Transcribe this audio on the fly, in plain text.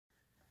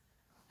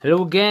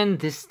Hello again,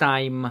 this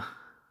time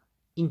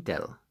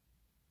Intel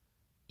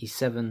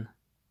i7.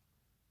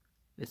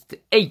 It's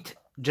the 8th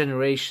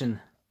generation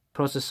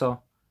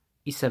processor,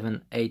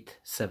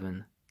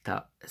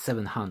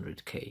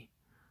 i7-8700K.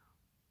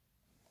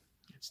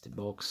 It's the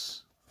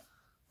box.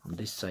 On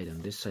this side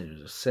there's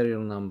the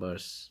serial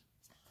numbers.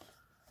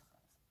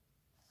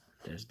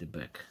 There's the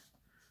back.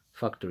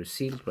 Factory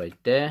sealed right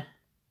there.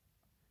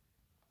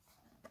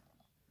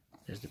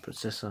 There's the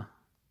processor.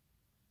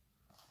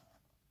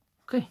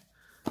 Okay,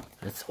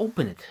 let's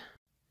open it.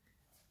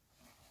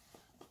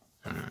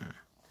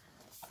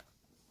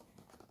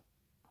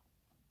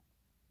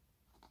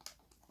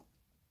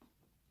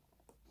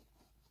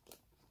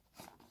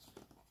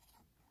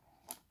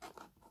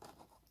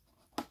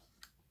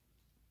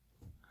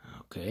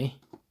 Okay.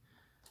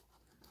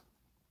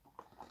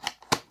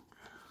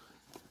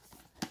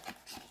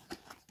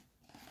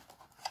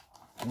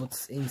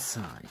 What's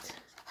inside?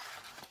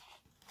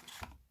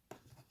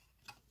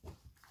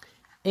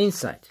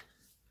 Inside,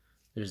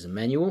 there's a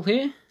manual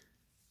here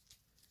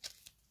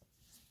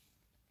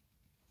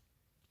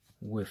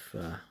with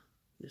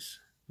this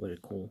very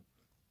cool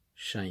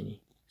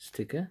shiny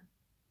sticker.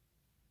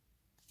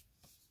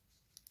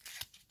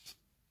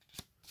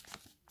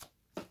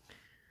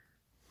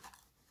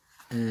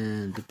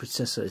 And the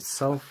processor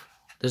itself,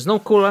 there's no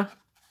cooler.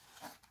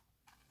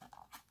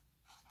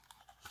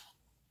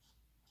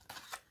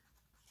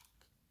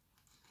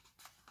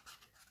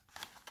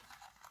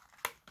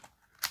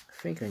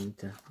 I think I need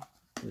to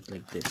do it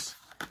like this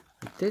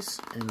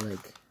and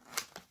like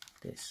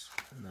this.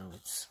 Now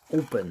it's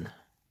open.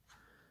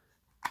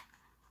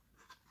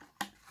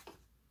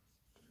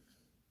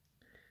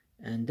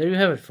 And there you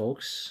have it,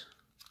 folks.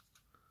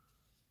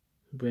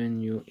 Brand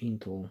new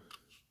Intel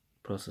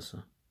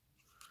processor.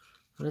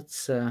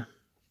 Let's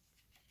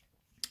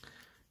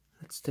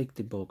take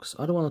the box.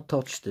 I don't want to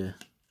touch the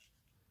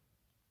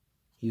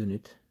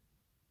unit.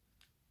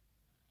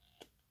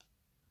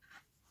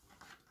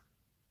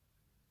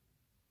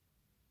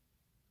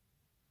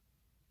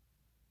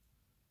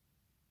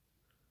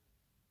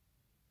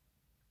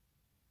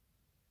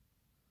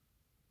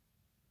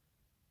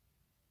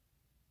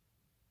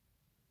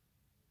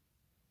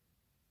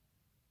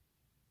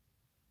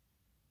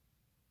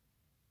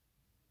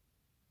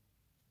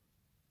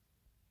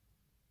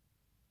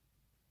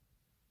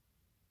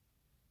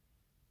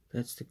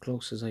 That's the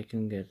closest I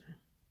can get.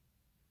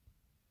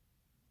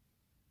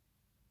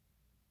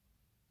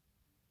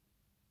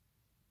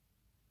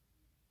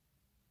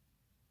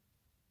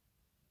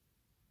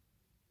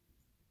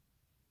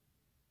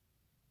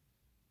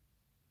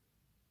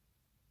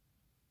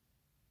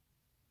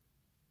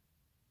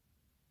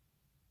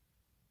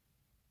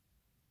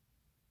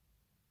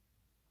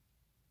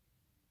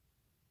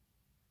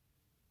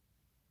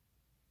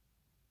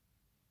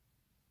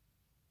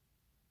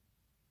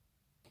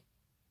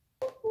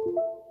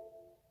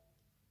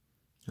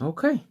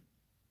 Okay,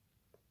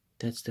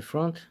 that's the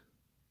front.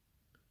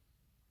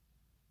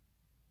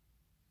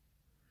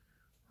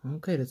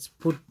 Okay, let's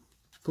put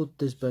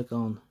this back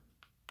on.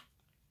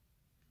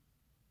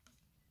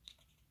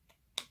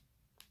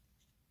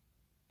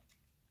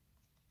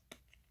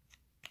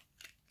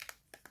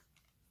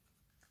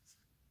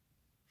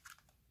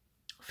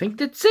 I think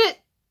that's it.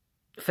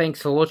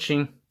 Thanks for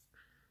watching.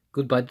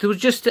 Goodbye. It was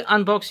just the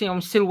unboxing.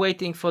 I'm still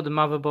waiting for the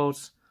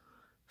motherboards.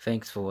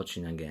 Thanks for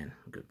watching again.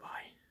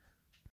 Goodbye.